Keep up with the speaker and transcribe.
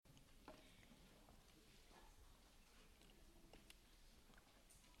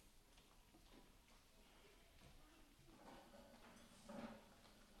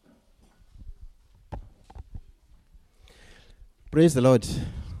Praise the Lord.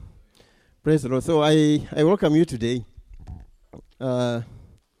 Praise the Lord. So I welcome you today. On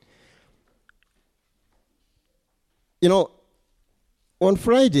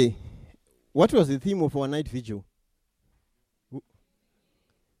Friday, what was the theme of our night vigil?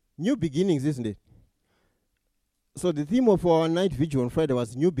 New beginnings, isn't it? So the theme of our night vigil on Friday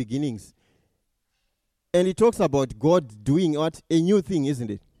was new beginnings. And it talks about God doing what? A new thing, isn't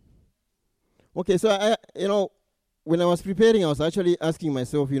it? Okay, so when I was preparing, I was actually asking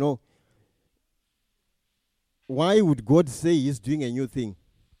myself, why would God say he's doing a new thing?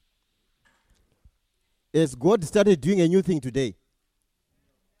 Has God started doing a new thing today?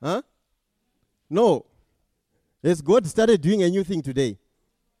 Huh? No. Has God started doing a new thing today?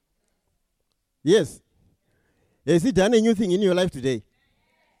 Yes. Has he done a new thing in your life today?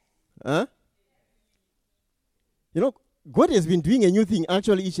 Huh? God has been doing a new thing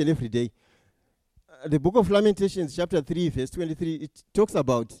actually each and every day. The book of Lamentations, chapter 3, verse 23, it talks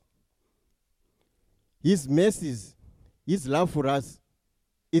about his mercies, his love for us.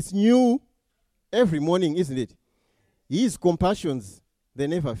 It's new every morning, isn't it? His compassions, they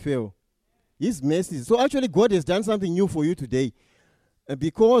never fail. His mercies. So actually God has done something new for you today. And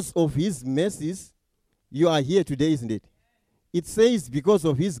because of his mercies, you are here today, isn't it? It says because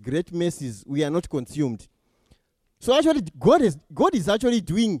of his great mercies, we are not consumed. So actually God is actually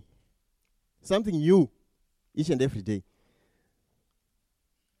doing something new each and every day.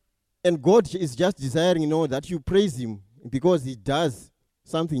 And God is just desiring, that you praise him because he does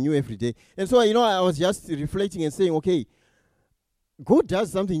something new every day. And so, I was just reflecting and saying, okay, God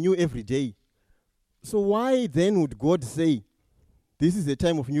does something new every day. So why then would God say, this is a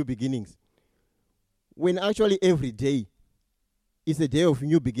time of new beginnings? When actually every day is a day of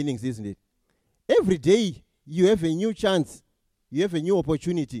new beginnings, isn't it? Every day you have a new chance. You have a new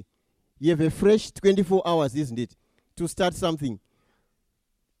opportunity. You have a fresh 24 hours, isn't it, to start something.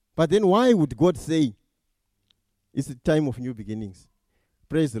 But then why would God say it's a time of new beginnings?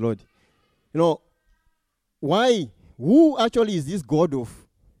 Praise the Lord. Why? Who actually is this God of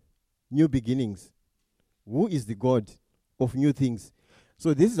new beginnings? Who is the God of new things?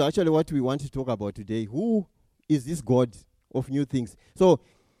 So this is actually what we want to talk about today. Who is this God of new things? So,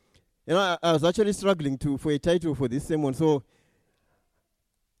 I was actually struggling for a title for this sermon. So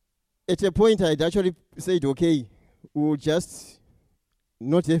at a point, I'd actually said, okay, we'll just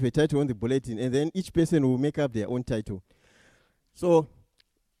not have a title on the bulletin, and then each person will make up their own title. So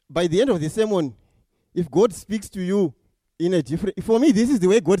by the end of the sermon, if God speaks to you in a different... For me, this is the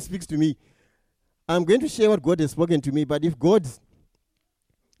way God speaks to me. I'm going to share what God has spoken to me, but if God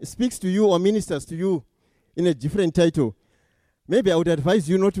speaks to you or ministers to you in a different title, maybe I would advise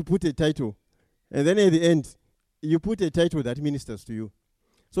you not to put a title. And then at the end, you put a title that ministers to you.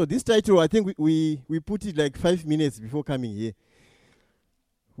 So this title, I think we put it like 5 minutes before coming here.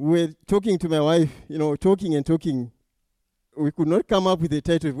 We were talking to my wife, talking and talking. We could not come up with a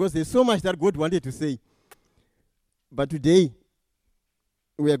title because there's so much that God wanted to say. But today,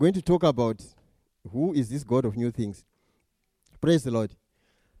 we are going to talk about who is this God of new things. Praise the Lord.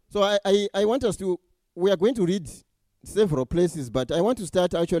 So I want us to, we are going to read several places, but I want to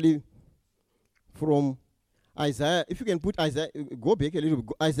start actually from Isaiah. If you can put Isaiah, go back a little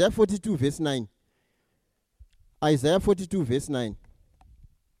bit. Isaiah 42 verse 9. Isaiah 42 verse 9.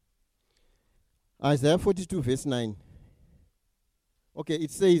 Isaiah 42 verse 9. Okay,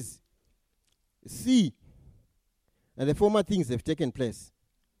 it says, see, and the former things have taken place,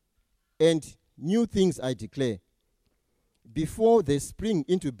 and new things I declare. Before they spring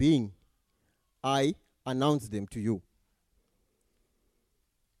into being, I announce them to you.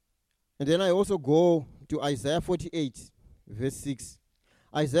 And then I also go to Isaiah 48 verse 6.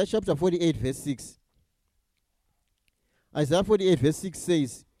 Isaiah chapter 48 verse 6. Isaiah 48 verse 6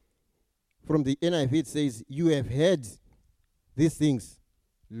 says, from the NIV it says, you have heard these things.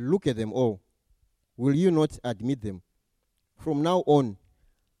 Look at them all. Will you not admit them? From now on,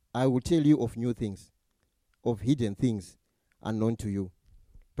 I will tell you of new things, of hidden things unknown to you.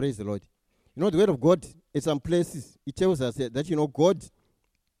 Praise the Lord. The word of God, in some places, it tells us that, God,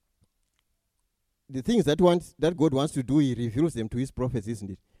 the things that God wants to do, he reveals them to his prophets,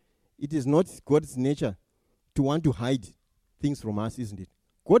 isn't it? It is not God's nature to want to hide things from us, isn't it?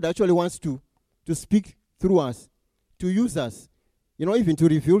 God actually wants to speak through us, to use us, even to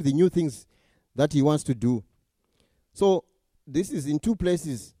reveal the new things that he wants to do. So this is in two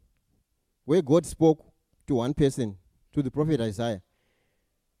places where God spoke to one person, to the prophet Isaiah.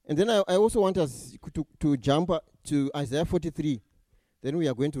 And then I also want us to jump to Isaiah 43. Then we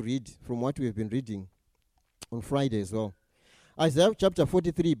are going to read from what we have been reading on Friday as well. Isaiah chapter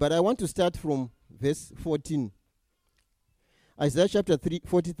 43, but I want to start from verse 14. Isaiah chapter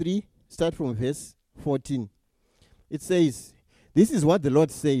 43, start from verse 14. It says, "This is what the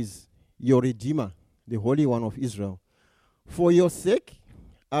Lord says, your Redeemer, the Holy One of Israel. For your sake,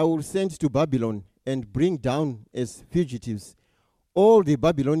 I will send to Babylon and bring down as fugitives all the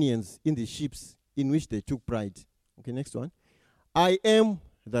Babylonians in the ships in which they took pride." Okay, next one. "I am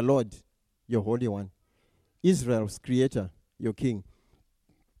the Lord, your Holy One, Israel's Creator, your King.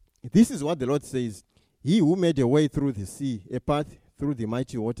 This is what the Lord says, He who made a way through the sea, a path through the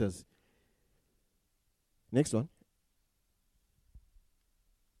mighty waters." Next one.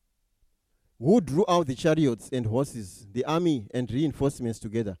 "Who drew out the chariots and horses, the army and reinforcements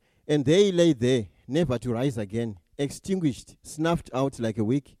together, and they lay there, never to rise again, extinguished, snuffed out like a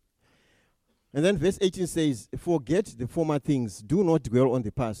wick." And then verse 18 says, "Forget the former things, do not dwell on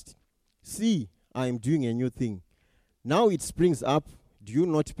the past. See, I am doing a new thing. Now it springs up, do you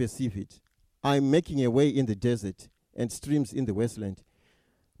not perceive it? I am making a way in the desert and streams in the wasteland."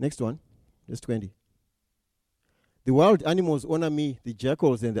 Next one, verse 20. "The wild animals honor me, the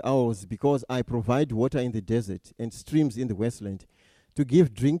jackals and the owls, because I provide water in the desert and streams in the wasteland, to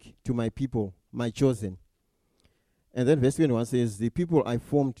give drink to my people, my chosen." And then verse 21 says, "The people I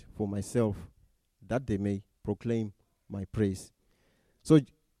formed for myself, that they may proclaim my praise." So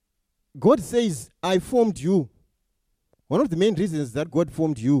God says, I formed you. One of the main reasons that God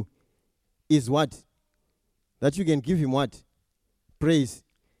formed you is what? That you can give him what? Praise.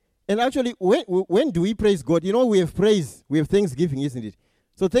 And actually, when do we praise God? You know, we have praise, we have thanksgiving, isn't it?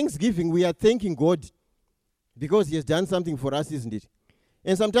 So thanksgiving, we are thanking God because he has done something for us, isn't it?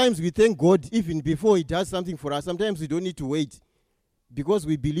 And sometimes we thank God even before he does something for us. Sometimes we don't need to wait because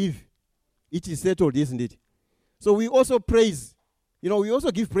we believe it is settled, isn't it? So we also praise. You know, we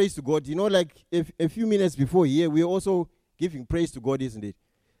also give praise to God. You know, like a few minutes before here, we're also giving praise to God, isn't it?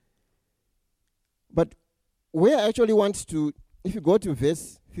 But where I actually want to, if you go to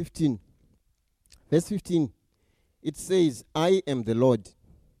verse 15, it says, "I am the Lord,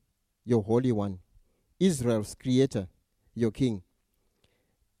 your Holy One, Israel's Creator, your King."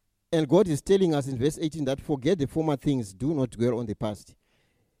 And God is telling us in verse 18 that forget the former things, do not dwell on the past.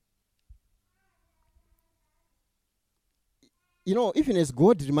 You know, even as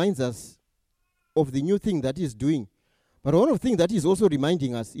God reminds us of the new thing that he's doing, but one of the things that he's also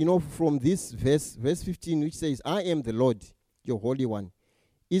reminding us, you know, from this verse 15, which says, "I am the Lord, your Holy One,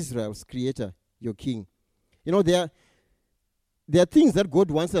 Israel's Creator, your King." You know, there are things that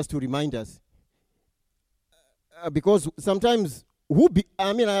God wants us to remind us. Because sometimes,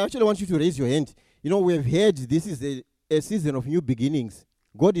 I actually want you to raise your hand. You know, we have heard this is a season of new beginnings.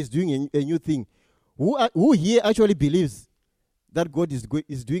 God is doing a new thing. Who here actually believes that God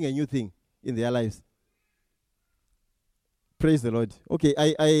is doing a new thing in their lives? Praise the Lord. Okay,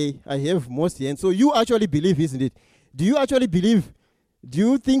 I have most hands. So you actually believe, isn't it? Do you actually believe? Do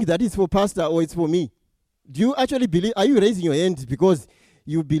you think that it's for pastor or it's for me? Do you actually believe? Are you raising your hand because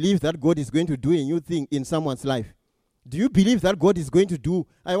you believe that God is going to do a new thing in someone's life? Do you believe that God is going to do?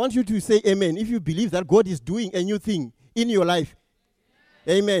 I want you to say amen if you believe that God is doing a new thing in your life.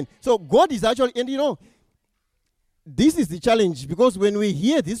 Amen. So God is actually, and you know, this is the challenge, because when we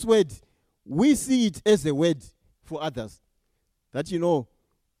hear this word, we see it as a word for others. That, you know,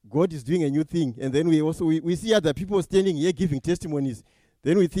 God is doing a new thing. And then we see other people standing here giving testimonies.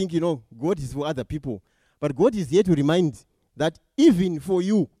 Then we think, you know, God is for other people. But God is here to remind that even for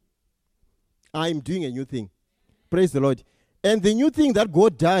you, I'm doing a new thing. Praise the Lord. And the new thing that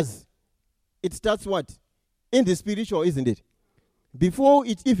God does, it starts what? In the spiritual, isn't it? Before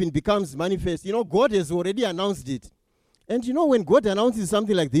it even becomes manifest, you know, God has already announced it. And you know, when God announces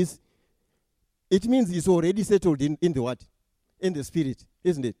something like this, it means it's already settled in the what? In the spirit,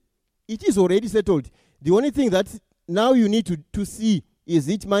 isn't it? It is already settled. The only thing that now you need to see is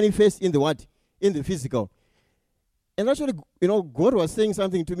it manifest in the what? In the physical. And actually, you know, God was saying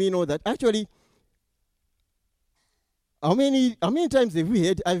something to me, you know, that actually, how many times have we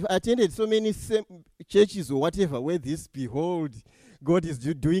heard? I've attended so many churches or whatever where this, behold, God is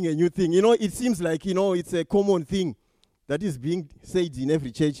doing a new thing. You know, it seems like, you know, it's a common thing that is being said in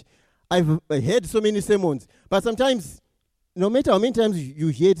every church. I've heard so many sermons, but sometimes, no matter how many times you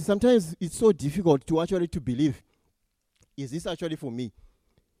hear it, sometimes it's so difficult to actually to believe, is this actually for me?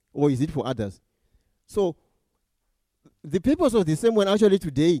 Or is it for others? So, the purpose of the sermon actually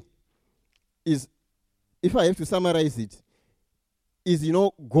today is, if I have to summarize it, is, you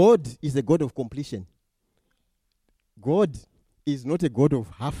know, God is a God of completion. God is not a God of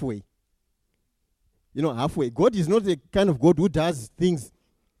halfway. You know, halfway. God is not the kind of God who does things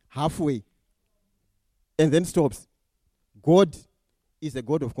halfway and then stops. God is a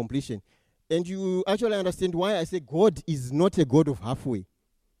God of completion. And you actually understand why I say God is not a God of halfway.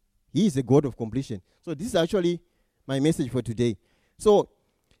 He is a God of completion. So this is actually my message for today. So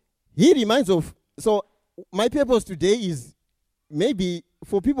he reminds of, so my purpose today is maybe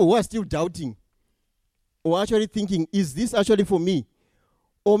for people who are still doubting or actually thinking, is this actually for me?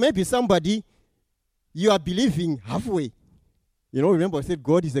 Or maybe somebody, you are believing halfway. You know, remember I said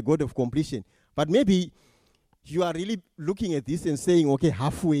God is a God of completion. But maybe you are really looking at this and saying, okay,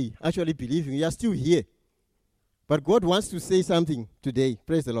 halfway, actually believing, you are still here. But God wants to say something today.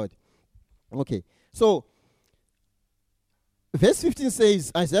 Praise the Lord. Okay, so verse 15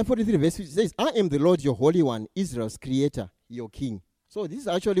 says, Isaiah 43 verse 15 says, I am the Lord your Holy One, Israel's creator, your king. So this is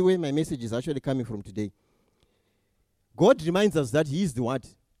actually where my message is actually coming from today. God reminds us that he is the what?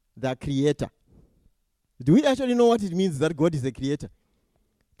 The creator. Do we actually know what it means that God is a creator?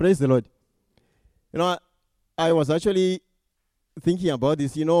 Praise the Lord. You know, I was actually thinking about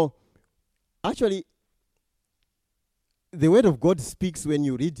this. You know, actually, the word of God speaks when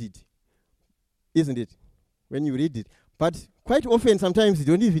you read it, isn't it? When you read it. But quite often, sometimes you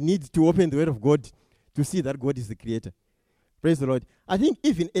don't even need to open the word of God to see that God is the creator. Praise the Lord. I think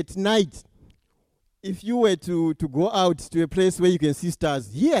even at night, if you were to go out to a place where you can see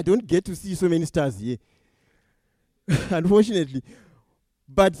stars, here I don't get to see so many stars here, unfortunately.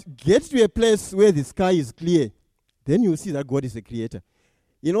 But get to a place where the sky is clear, then you see that God is a creator.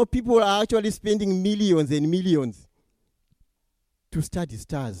 You know, people are actually spending millions and millions to study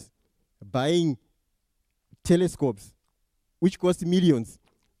stars, buying telescopes, which cost millions,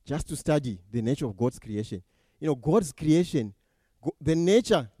 just to study the nature of God's creation. You know, God's creation, the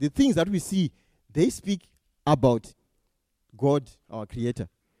nature, the things that we see, they speak about God, our creator.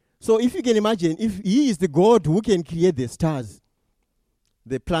 So if you can imagine, if he is the God who can create the stars,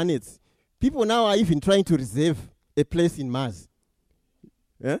 the planets, people now are even trying to reserve a place in Mars.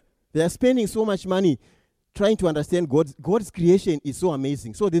 Yeah? They are spending so much money trying to understand God's creation is so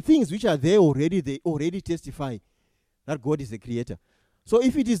amazing. So the things which are there already, they already testify that God is a creator. So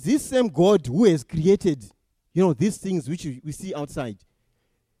if it is this same God who has created, you know, these things which we see outside,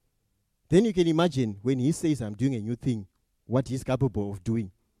 then you can imagine when he says, I'm doing a new thing, what he's capable of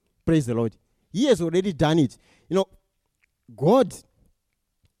doing. Praise the Lord. He has already done it. You know, God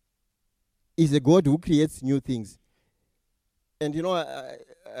is a God who creates new things. And you know,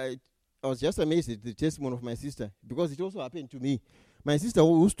 I was just amazed at the testimony of my sister, because it also happened to me. My sister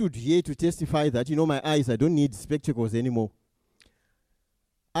who stood here to testify that, you know, my eyes, I don't need spectacles anymore.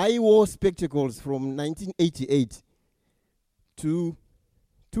 I wore spectacles from 1988 to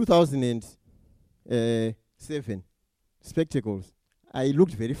 2007. Spectacles. I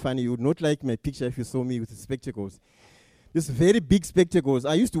looked very funny. You would not like my picture if you saw me with spectacles. These very big spectacles.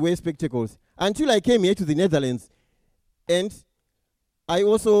 I used to wear spectacles until I came here to the Netherlands. And I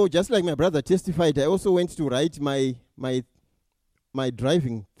also, just like my brother testified, I also went to write my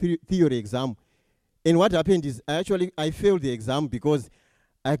driving theory exam. And what happened is I failed the exam because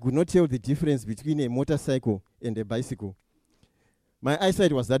I could not tell the difference between a motorcycle and a bicycle. My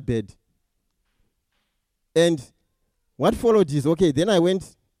eyesight was that bad. And what followed is, okay, then I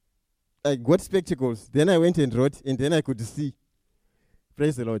got spectacles, then I went and wrote, and then I could see.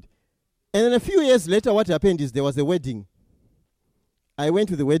 Praise the Lord. And then a few years later, what happened is there was a wedding. I went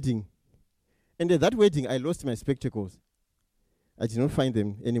to the wedding. And at that wedding, I lost my spectacles. I did not find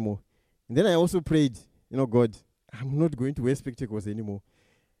them anymore. And then I also prayed, you know, God, I'm not going to wear spectacles anymore.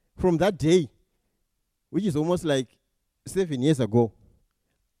 From that day, which is almost like 7 years ago,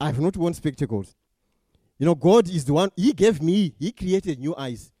 I have not worn spectacles. You know, God is the one, he created new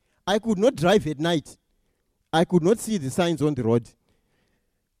eyes. I could not drive at night. I could not see the signs on the road.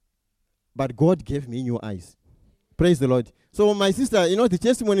 But God gave me new eyes. Praise the Lord. So my sister, you know, the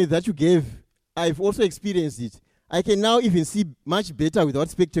testimony that you gave, I've also experienced it. I can now even see much better without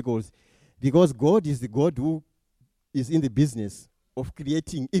spectacles, because God is the God who is in the business of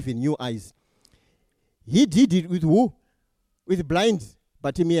creating even new eyes. He did it with who? With blind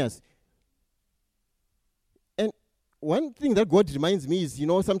Bartimaeus. And one thing that God reminds me is, you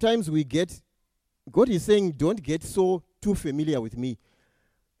know, sometimes God is saying, don't get too familiar with me.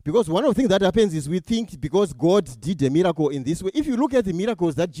 Because one of the things that happens is we think because God did a miracle in this way. If you look at the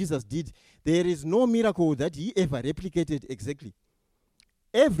miracles that Jesus did, there is no miracle that he ever replicated exactly.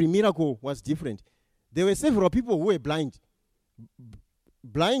 Every miracle was different. There were several people who were blind.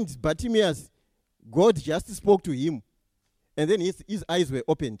 Blind Bartimaeus, God just spoke to him, and then his eyes were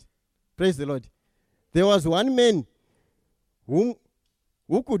opened. Praise the Lord. There was one man who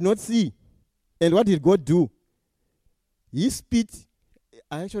could not see. And what did God do? He spit.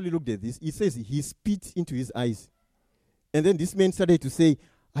 I actually looked at this. He says he spit into his eyes. And then this man started to say,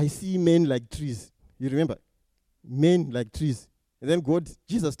 I see men like trees. You remember? Men like trees. And then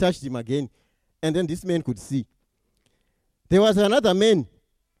Jesus touched him again. And then this man could see. There was another man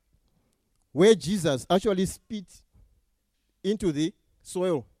where Jesus actually spit into the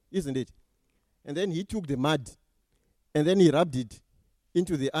soil, isn't it? And then he took the mud and then he rubbed it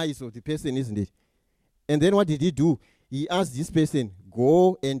into the eyes of the person, isn't it? And then what did he do? He asked this person,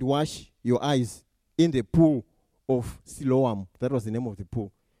 go and wash your eyes in the pool of Siloam. That was the name of the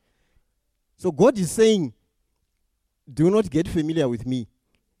pool. So God is saying, do not get familiar with me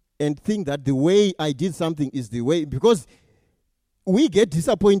and think that the way I did something is the way, because we get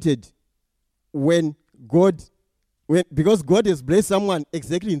disappointed because God has blessed someone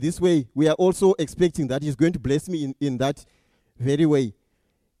exactly in this way. We are also expecting that he's going to bless me in that very way.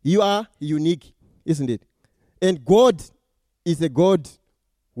 You are unique, isn't it? And God is a God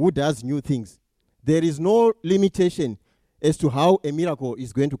who does new things. There is no limitation as to how a miracle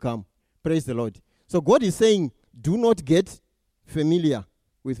is going to come. Praise the Lord. So God is saying, do not get familiar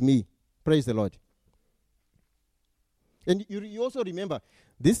with me. Praise the Lord. And you also remember,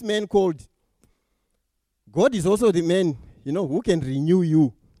 this man called, God is also the man, who can renew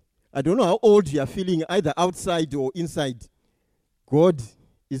you. I don't know how old you are feeling, either outside or inside. God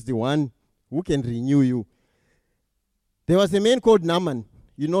is the one who can renew you. There was a man called Naaman.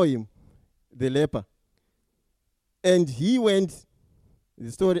 You know him, the leper. And he went,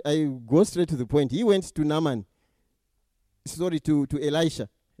 the story, I go straight to the point. He went to Naaman, to Elisha.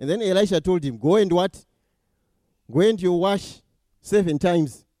 And then Elisha told him, go and what? Go and you wash 7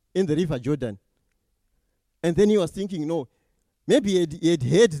 times in the river Jordan. And then he was thinking, no, maybe he had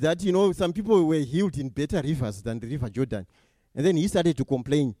heard that, some people were healed in better rivers than the river Jordan. And then he started to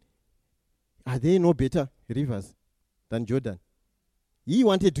complain. Are there no better rivers than Jordan? He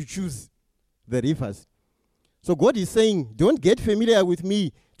wanted to choose the rivers. So God is saying, don't get familiar with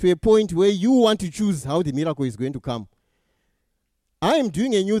me to a point where you want to choose how the miracle is going to come. I am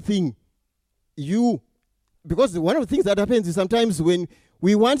doing a new thing. Because one of the things that happens is sometimes when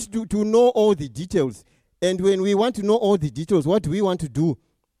we want to know all the details, and when we want to know all the details, what do we want to do?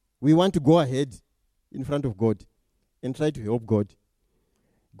 We want to go ahead in front of God and try to help God.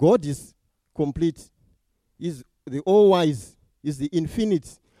 God is complete. Is the all-wise. Is the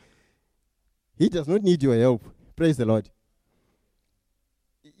infinite. He does not need your help. Praise the Lord.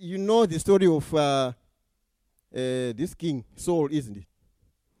 You know the story of this king, Saul, isn't it?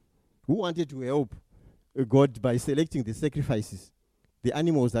 Who wanted to help God by selecting the sacrifices, the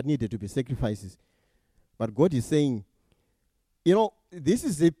animals that needed to be sacrifices. But God is saying, this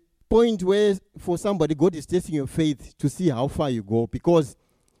is a point where for somebody, God is testing your faith to see how far you go, because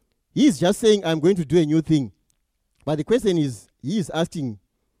he is just saying, I'm going to do a new thing. But the question is, he is asking,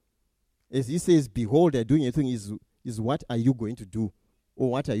 as he says, behold, they're doing a thing, is what are you going to do?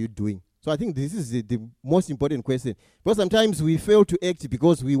 Or what are you doing? So I think this is the most important question. Because sometimes we fail to act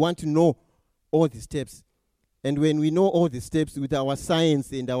because we want to know all the steps. And when we know all the steps with our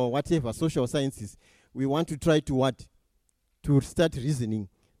science and our whatever, social sciences, we want to try to what? To start reasoning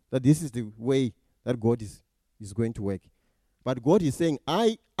that this is the way that God is going to work. But God is saying,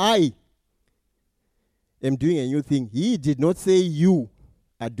 I am doing a new thing. He did not say you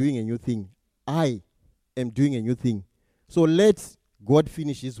are doing a new thing. I am doing a new thing. So let God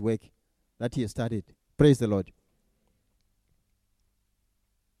finish his work that he has started. Praise the Lord.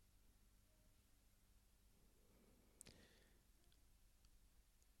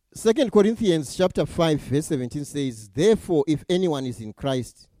 Second Corinthians chapter 5 verse 17 says, therefore, if anyone is in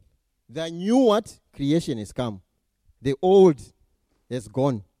Christ, the new what? Creation has come. The old has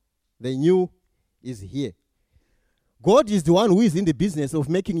gone. The new is here. God is the one who is in the business of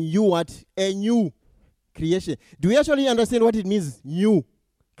making you what? A new creation. Do we actually understand what it means, new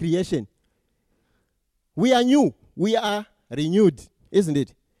creation? We are new. We are renewed, isn't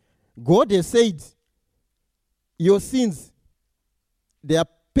it? God has said, your sins, they are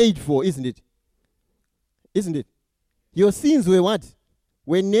paid for, isn't it? Isn't it? Your sins were what?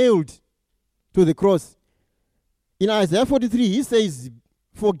 Were nailed to the cross. In Isaiah 43, he says,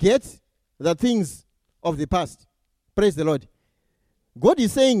 forget the things of the past. Praise the Lord. God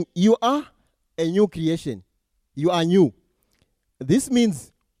is saying, you are a new creation. You are new. This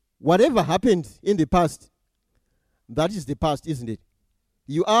means whatever happened in the past, that is the past, isn't it?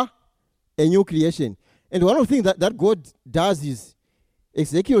 You are a new creation. And one of the things that God does is,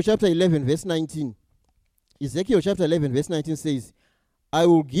 Ezekiel chapter 11 verse 19. Ezekiel chapter 11 verse 19 says, I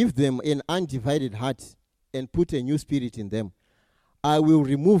will give them an undivided heart and put a new spirit in them. I will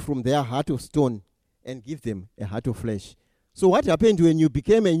remove from their heart of stone and give them a heart of flesh. So what happened when you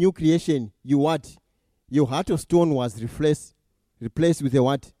became a new creation? You what? Your heart of stone was replaced with a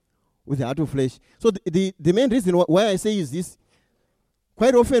what? With a heart of flesh. So the main reason why I say is this.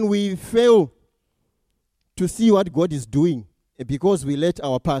 Quite often we fail to see what God is doing because we let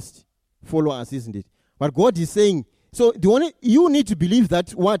our past follow us, isn't it? But God is saying, so you need to believe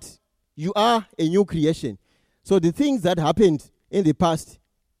that what? You are a new creation. So the things that happened in the past,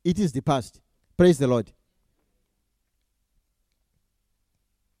 it is the past. Praise the Lord.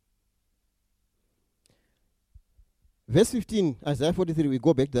 Verse 15, Isaiah 43, we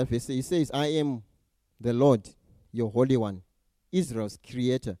go back to that verse. He says, I am the Lord, your Holy One, Israel's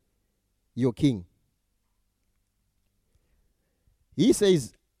creator, your king. He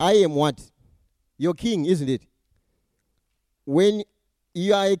says, I am what? Your king, isn't it? When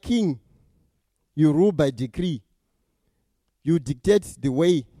you are a king, you rule by decree. You dictate the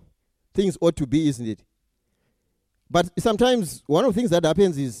way things ought to be, isn't it? But sometimes one of the things that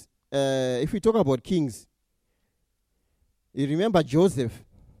happens is, if we talk about kings, you remember Joseph,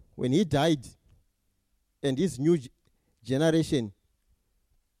 when he died, and his new generation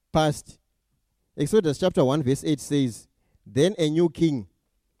passed. Exodus chapter 1 verse 8 says, then a new king,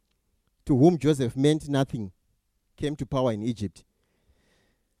 to whom Joseph meant nothing, came to power in Egypt.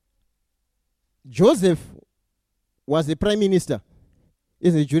 Joseph was a prime minister,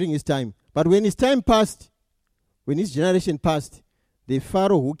 isn't it, during his time. But when his time passed, when his generation passed, the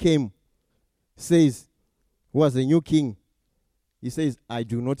Pharaoh who came says, who was a new king, he says, I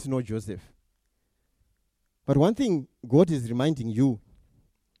do not know Joseph. But one thing God is reminding you,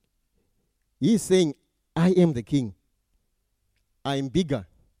 he is saying, I am the king. I am bigger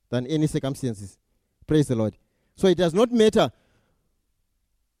than any circumstances. Praise the Lord. So it does not matter.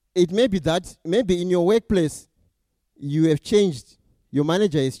 It may be that maybe in your workplace you have changed. Your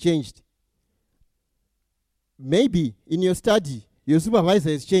manager has changed. Maybe in your study your supervisor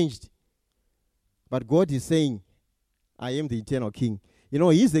has changed. But God is saying, I am the eternal king. You know,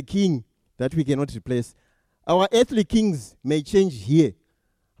 he's the king that we cannot replace. Our earthly kings may change here,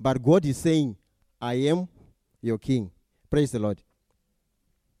 but God is saying, I am your king. Praise the Lord.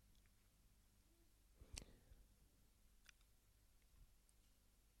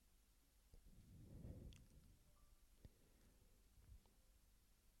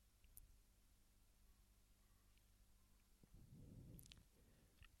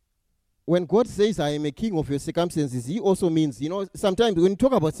 When God says, I am a king of your circumstances, he also means, you know, sometimes when you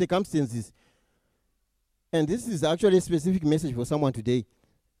talk about circumstances, and this is actually a specific message for someone today,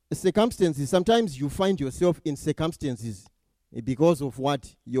 circumstances, sometimes you find yourself in circumstances because of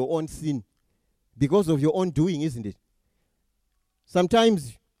what? Your own sin. Because of your own doing, isn't it?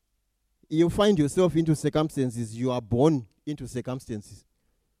 Sometimes you find yourself into circumstances, you are born into circumstances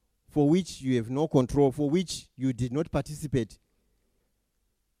for which you have no control, for which you did not participate.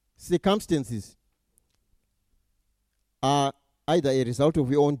 Circumstances are either a result of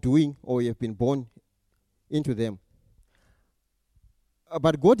your own doing or you have been born into them.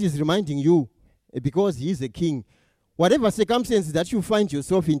 But God is reminding you, because he is a king, whatever circumstances that you find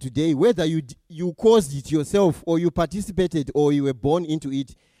yourself in today, whether you caused it yourself or you participated or you were born into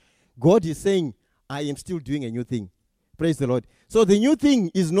it, God is saying, I am still doing a new thing. Praise the Lord. So the new thing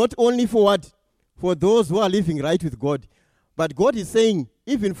is not only for what? For those who are living right with God. But God is saying,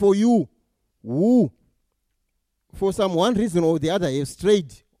 even for you who, for some one reason or the other, have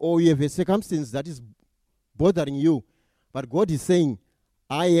strayed or you have a circumstance that is bothering you, but God is saying,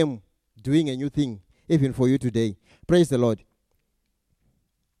 I am doing a new thing, even for you today. Praise the Lord.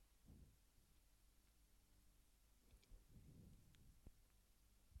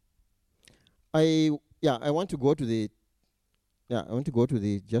 I want to go to the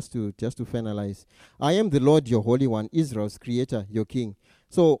just to finalize. I am the Lord, your Holy One, Israel's creator, your king.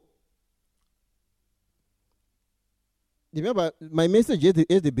 So, remember, my message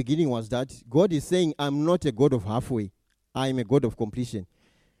at the beginning was that God is saying, I'm not a God of halfway. I am a God of completion.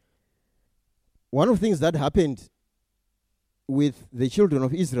 One of the things that happened with the children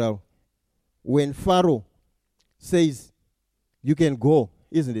of Israel, when Pharaoh says, you can go,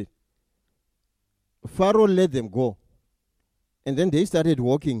 isn't it? Pharaoh let them go. And then they started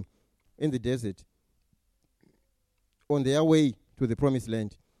walking in the desert on their way to the promised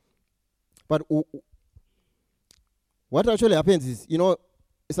land. But what actually happens is, you know,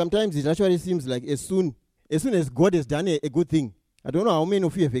 sometimes it actually seems like as soon as God has done a good thing, I don't know how many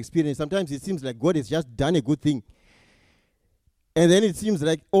of you have experienced, sometimes it seems like God has just done a good thing. And then it seems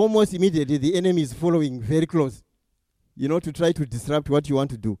like almost immediately the enemy is following very close, you know, to try to disrupt what you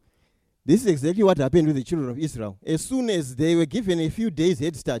want to do. This is exactly what happened with the children of Israel. As soon as they were given a few days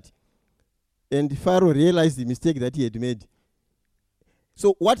head start, and Pharaoh realized the mistake that he had made.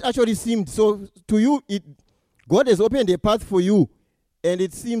 So what actually seemed, so to you, God has opened a path for you, and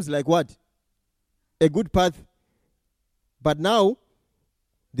it seems like what? A good path. But now,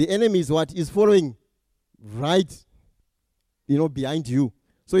 the enemy is what? Is following right, behind you.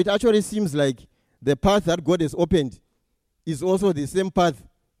 So it actually seems like the path that God has opened is also the same path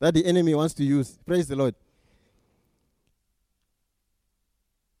that the enemy wants to use. Praise the Lord.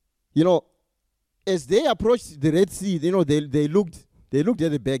 As they approached the Red Sea, they looked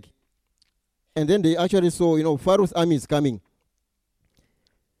at the back. And then they actually saw, Pharaoh's army is coming.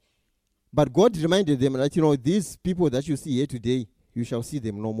 But God reminded them that, these people that you see here today, you shall see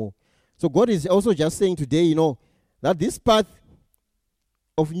them no more. So God is also just saying today, that this path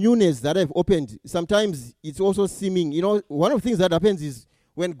of newness that I've opened, sometimes it's also seeming, one of the things that happens is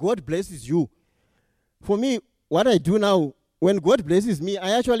when God blesses you. For me, what I do now, when God blesses me,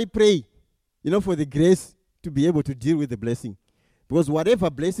 I actually pray, for the grace to be able to deal with the blessing. Because whatever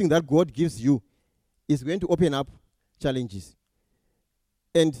blessing that God gives you is going to open up challenges.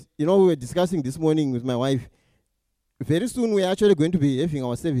 And, we were discussing this morning with my wife. Very soon we're actually going to be having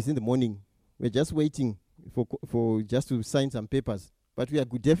our service in the morning. We're just waiting for just to sign some papers. But we are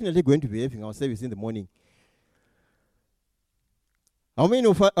definitely going to be having our service in the morning. How many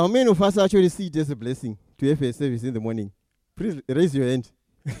of us actually see it as a blessing to have a service in the morning? Please raise your hand.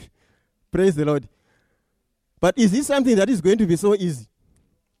 Praise the Lord. But is this something that is going to be so easy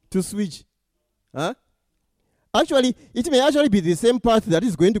to switch? Huh? Actually, it may actually be the same path that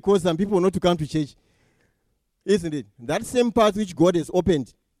is going to cause some people not to come to church. Isn't it? That same path which God has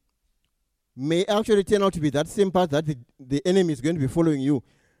opened may actually turn out to be that same path that the enemy is going to be following you.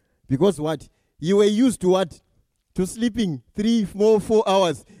 Because what? You were used to what? To sleeping 4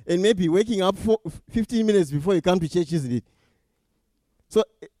 hours and maybe waking up 15 minutes before you come to church, isn't it? So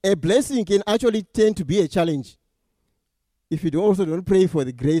a blessing can actually tend to be a challenge if you don't pray for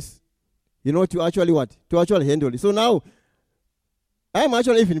the grace, to actually what? To actually handle it. So now, I'm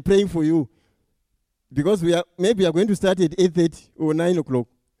actually even praying for you because we are going to start at 8:30 or 9 o'clock.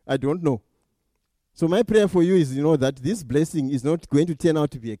 I don't know. So my prayer for you is, that this blessing is not going to turn out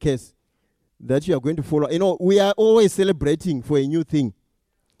to be a curse that you are going to follow. We are always celebrating for a new thing.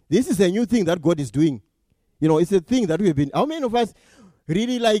 This is a new thing that God is doing. It's a thing that we have been. How many of us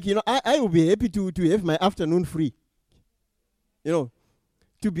really like, I will be happy to have my afternoon free. To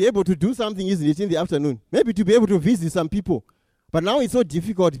be able to do something, isn't it, in the afternoon? Maybe to be able to visit some people. But now it's so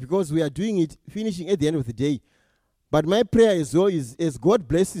difficult because we are doing it, finishing at the end of the day. But my prayer as well is, as God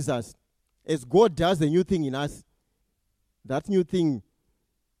blesses us, as God does a new thing in us, that new thing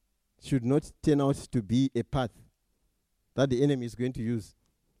should not turn out to be a path that the enemy is going to use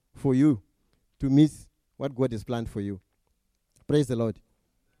for you to miss what God has planned for you. Praise the Lord.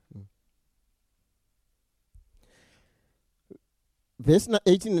 Verse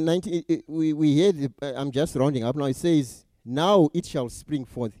 18 and 19, we hear, I'm just rounding up now, it says, now it shall spring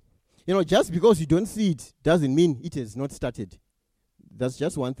forth. Just because you don't see it doesn't mean it has not started. That's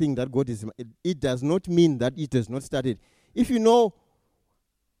just one thing that God is, it does not mean that it has not started. If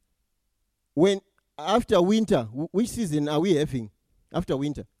when after winter, which season are we having after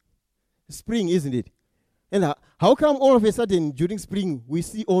winter? Spring, isn't it? And how come all of a sudden during spring we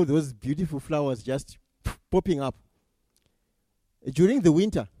see all those beautiful flowers just popping up? During the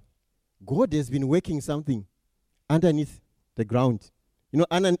winter, God has been working something underneath the ground,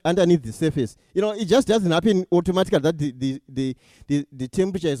 underneath the surface. It just doesn't happen automatically that the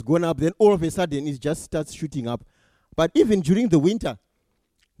temperature has gone up, then all of a sudden it just starts shooting up. But even during the winter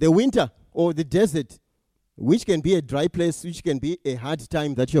or the desert, which can be a dry place, which can be a hard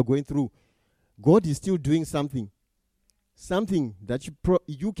time that you're going through, God is still doing something that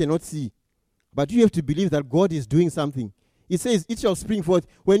you cannot see. But you have to believe that God is doing something. It says, it shall spring forth.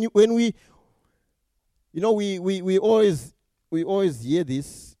 When we always hear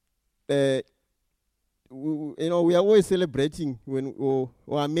this. We are always celebrating or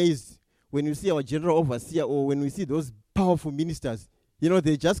amazed when you see our general overseer or when we see those powerful ministers.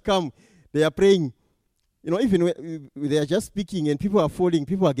 They just come, they are praying. Even when they are just speaking and people are falling,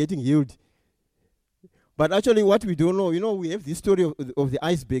 people are getting healed. But actually what we don't know, we have this story of the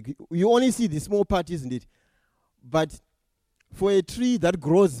iceberg. You only see the small part, isn't it? But for a tree that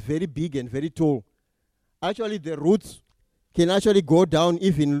grows very big and very tall, actually the roots can actually go down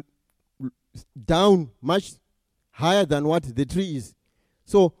much higher than what the tree is.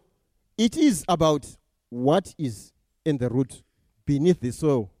 So it is about what is in the root, beneath the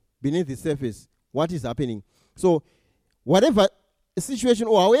soil, beneath the surface, what is happening. So whatever situation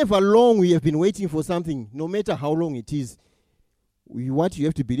or however long we have been waiting for something, no matter how long it is, what you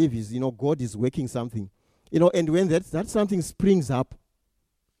have to believe is, God is working something. And when that something springs up,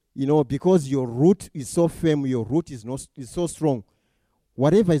 because your root is so firm, your root is so strong.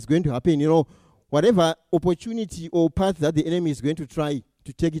 Whatever is going to happen, whatever opportunity or path that the enemy is going to try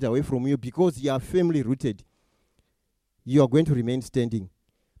to take it away from you, because you are firmly rooted, you are going to remain standing.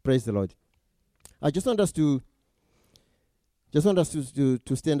 Praise the Lord. I just want us to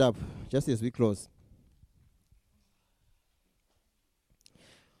stand up just as we close.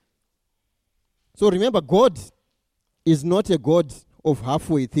 So remember, God is not a God of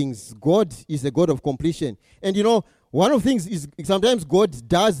halfway things. God is a God of completion. And one of the things is sometimes God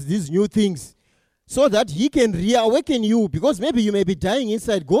does these new things so that he can reawaken you, because maybe you may be dying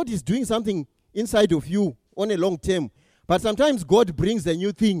inside. God is doing something inside of you on a long term. But sometimes God brings a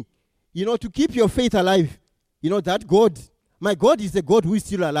new thing, to keep your faith alive. That God, my God is a God who is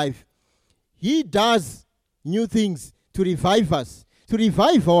still alive. He does new things to revive us, to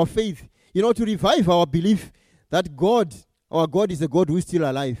revive our faith, to revive our belief that God, our God, is a God who is still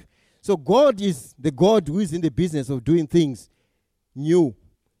alive. So God is the God who is in the business of doing things new.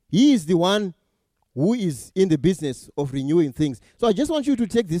 He is the one who is in the business of renewing things. So I just want you to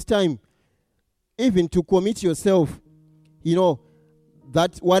take this time even to commit yourself,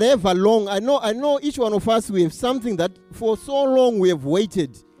 that whatever long, I know each one of us, we have something that for so long we have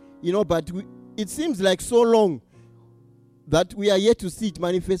waited, but it seems like so long that we are yet to see it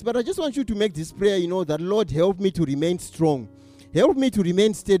manifest. But I just want you to make this prayer, that Lord, help me to remain strong. Help me to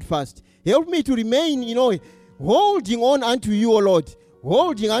remain steadfast. Help me to remain, holding on unto you, O Lord.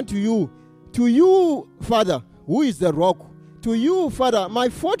 Holding unto you. To you, Father, who is the rock. To you, Father, my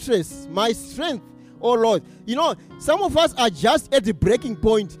fortress, my strength, oh Lord. Some of us are just at the breaking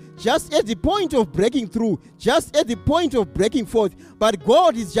point, just at the point of breaking through, just at the point of breaking forth. But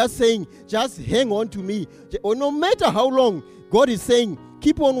God is just saying, just hang on to me. No matter how long, God is saying,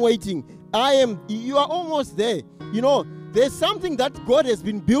 keep on waiting. You are almost there. There's something that God has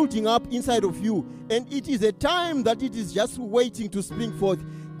been building up inside of you, and it is a time that it is just waiting to spring forth.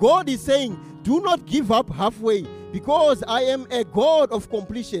 God is saying, do not give up halfway, because I am a God of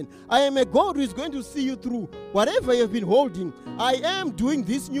completion. I am a God who is going to see you through whatever you have been holding. I am doing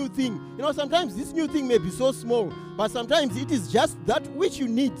this new thing. Sometimes this new thing may be so small, but sometimes it is just that which you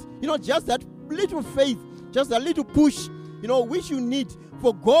need. Just that little faith, just a little push, which you need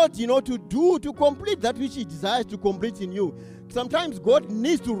for God, to complete that which he desires to complete in you. Sometimes God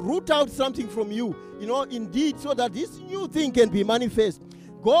needs to root out something from you, indeed, so that this new thing can be manifest.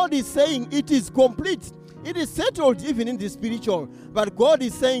 God is saying it is complete. It is settled even in the spiritual. But God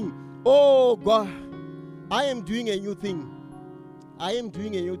is saying, oh God, I am doing a new thing. I am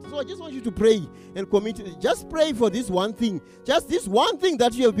doing a new thing. So I just want you to pray and commit. Just pray for this one thing. Just this one thing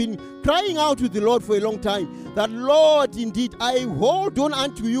that you have been crying out to the Lord for a long time. That Lord, indeed, I hold on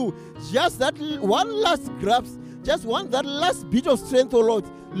unto you. Just that one last grasp. Just that last bit of strength, oh Lord.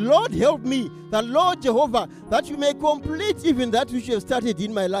 Lord, help me, that Lord Jehovah, that you may complete even that which you have started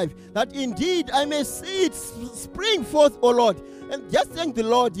in my life, that indeed I may see it spring forth, O Lord. And just thank the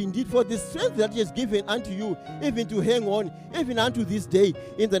Lord indeed for the strength that he has given unto you, even to hang on, even unto this day,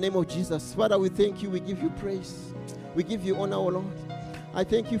 in the name of Jesus. Father, we thank you, we give you praise, we give you honor, O Lord. I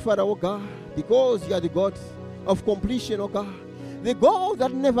thank you, Father, O God, because you are the God of completion, O God, the God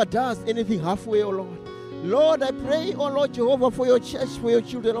that never does anything halfway, O Lord. Lord, I pray, oh Lord Jehovah, for your church, for your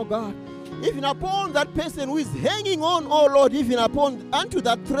children, oh God. Even upon that person who is hanging on, oh Lord, even unto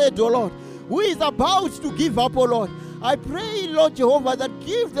that thread, oh Lord, who is about to give up, oh Lord. I pray, Lord Jehovah, that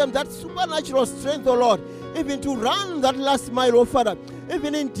give them that supernatural strength, oh Lord, even to run that last mile, oh Father.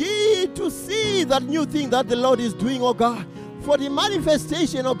 Even indeed to see that new thing that the Lord is doing, oh God. For the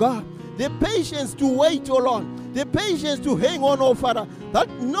manifestation, oh God. The patience to wait, oh Lord. The patience to hang on, oh Father, that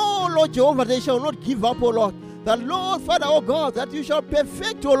no, Lord Jehovah, they shall not give up, oh Lord. That Lord, Father, oh God, that you shall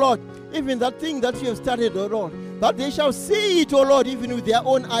perfect, oh Lord, even that thing that you have started, oh Lord. That they shall see it, oh Lord, even with their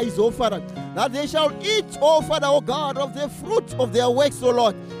own eyes, oh Father. That they shall eat, oh Father, oh God, of the fruit of their works, oh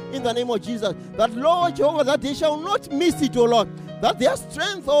Lord, in the name of Jesus. That Lord Jehovah, that they shall not miss it, oh Lord. That their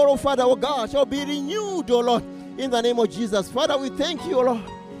strength, oh Father, oh God, shall be renewed, oh Lord, in the name of Jesus. Father, we thank you, oh Lord.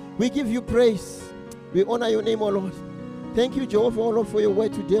 We give you praise. We honor your name, O Lord. Thank you, Jehovah, O Lord, for your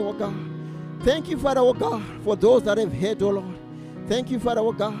word today, O God. Thank you, Father, O God, for those that have heard, O Lord. Thank you, Father,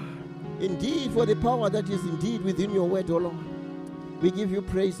 O God, indeed for the power that is indeed within your word, O Lord. We give you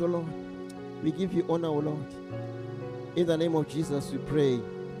praise, O Lord. We give you honor, O Lord. In the name of Jesus we pray.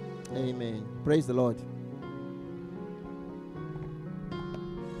 Amen. Praise the Lord.